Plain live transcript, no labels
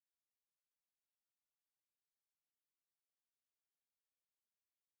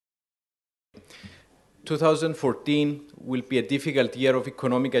2014 will be a difficult year of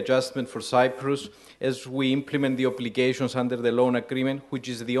economic adjustment for Cyprus as we implement the obligations under the loan agreement, which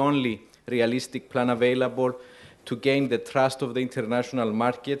is the only realistic plan available to gain the trust of the international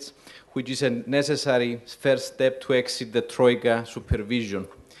markets, which is a necessary first step to exit the Troika supervision.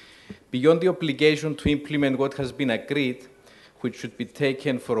 Beyond the obligation to implement what has been agreed, which should be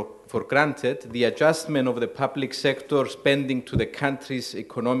taken for granted, the adjustment of the public sector spending to the country's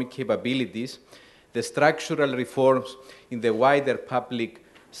economic capabilities, the structural reforms in the wider public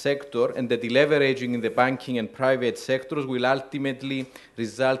sector, and the deleveraging in the banking and private sectors will ultimately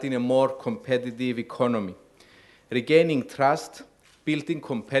result in a more competitive economy. Regaining trust, building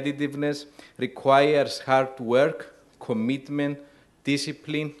competitiveness requires hard work, commitment,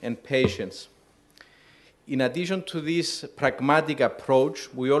 discipline, and patience. In addition to this pragmatic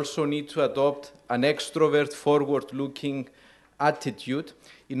approach, we also need to adopt an extrovert, forward-looking attitude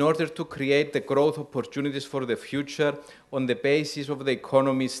in order to create the growth opportunities for the future on the basis of the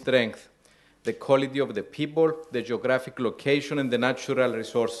economy's strength, the quality of the people, the geographic location, and the natural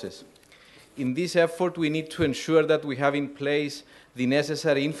resources. In this effort, we need to ensure that we have in place the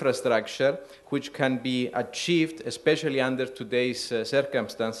necessary infrastructure which can be achieved, especially under today's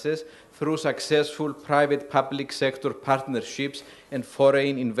circumstances, through successful private-public sector partnerships and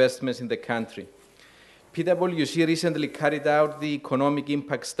foreign investments in the country. PWC recently carried out the economic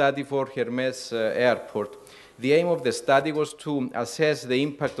impact study for Hermes Airport. The aim of the study was to assess the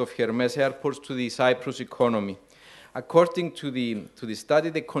impact of Hermes airports to the Cyprus economy. According to the study,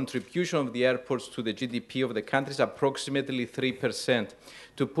 the contribution of the airports to the GDP of the country is approximately 3%.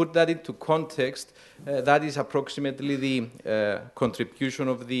 To put that into context, that is approximately the contribution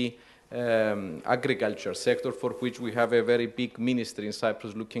of the agriculture sector, for which we have a very big ministry in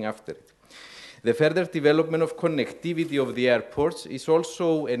Cyprus looking after it. The further development of connectivity of the airports is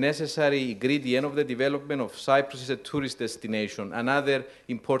also a necessary ingredient of the development of Cyprus as a tourist destination, another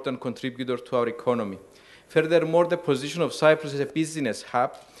important contributor to our economy. Furthermore, the position of Cyprus as a business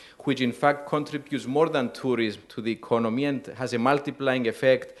hub, which in fact contributes more than tourism to the economy and has a multiplying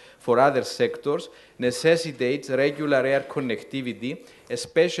effect for other sectors, necessitates regular air connectivity,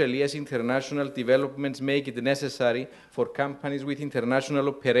 especially as international developments make it necessary for companies with international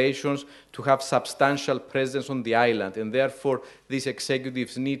operations to have substantial presence on the island, and therefore these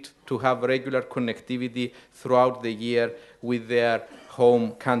executives need to have regular connectivity throughout the year with their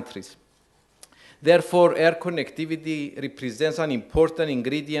home countries. Therefore, air connectivity represents an important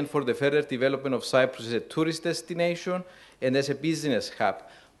ingredient for the further development of Cyprus as a tourist destination and as a business hub,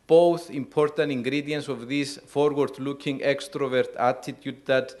 both important ingredients of this forward-looking extrovert attitude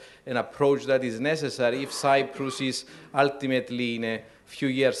an approach that is necessary if Cyprus is ultimately, in a few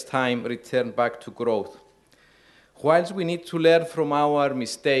years' time, returned back to growth. Whilst we need to learn from our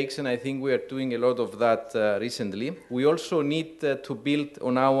mistakes, and I think we are doing a lot of that recently, we also need to build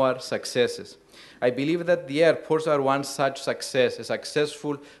on our successes. I believe that the airports are one such success, a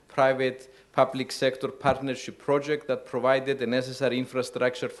successful private-public sector partnership project that provided the necessary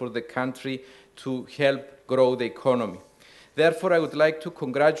infrastructure for the country to help grow the economy. Therefore, I would like to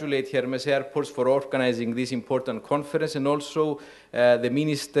congratulate Hermes Airports for organizing this important conference, and also the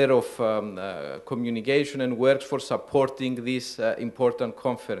Minister of Communication and Works for supporting this important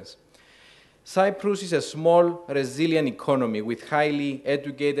conference. Cyprus is a small, resilient economy with highly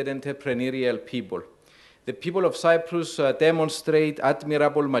educated entrepreneurial people. The people of Cyprus demonstrate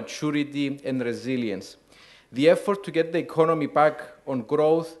admirable maturity and resilience. The effort to get the economy back on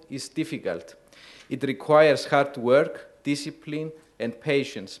growth is difficult. It requires hard work, discipline, and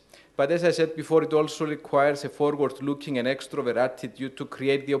patience. But as I said before, it also requires a forward-looking and extrovert attitude to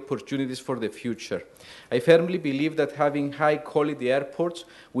create the opportunities for the future. I firmly believe that having high-quality airports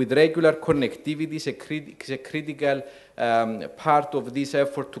with regular connectivity is a critical part of this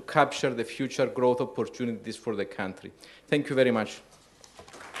effort to capture the future growth opportunities for the country. Thank you very much.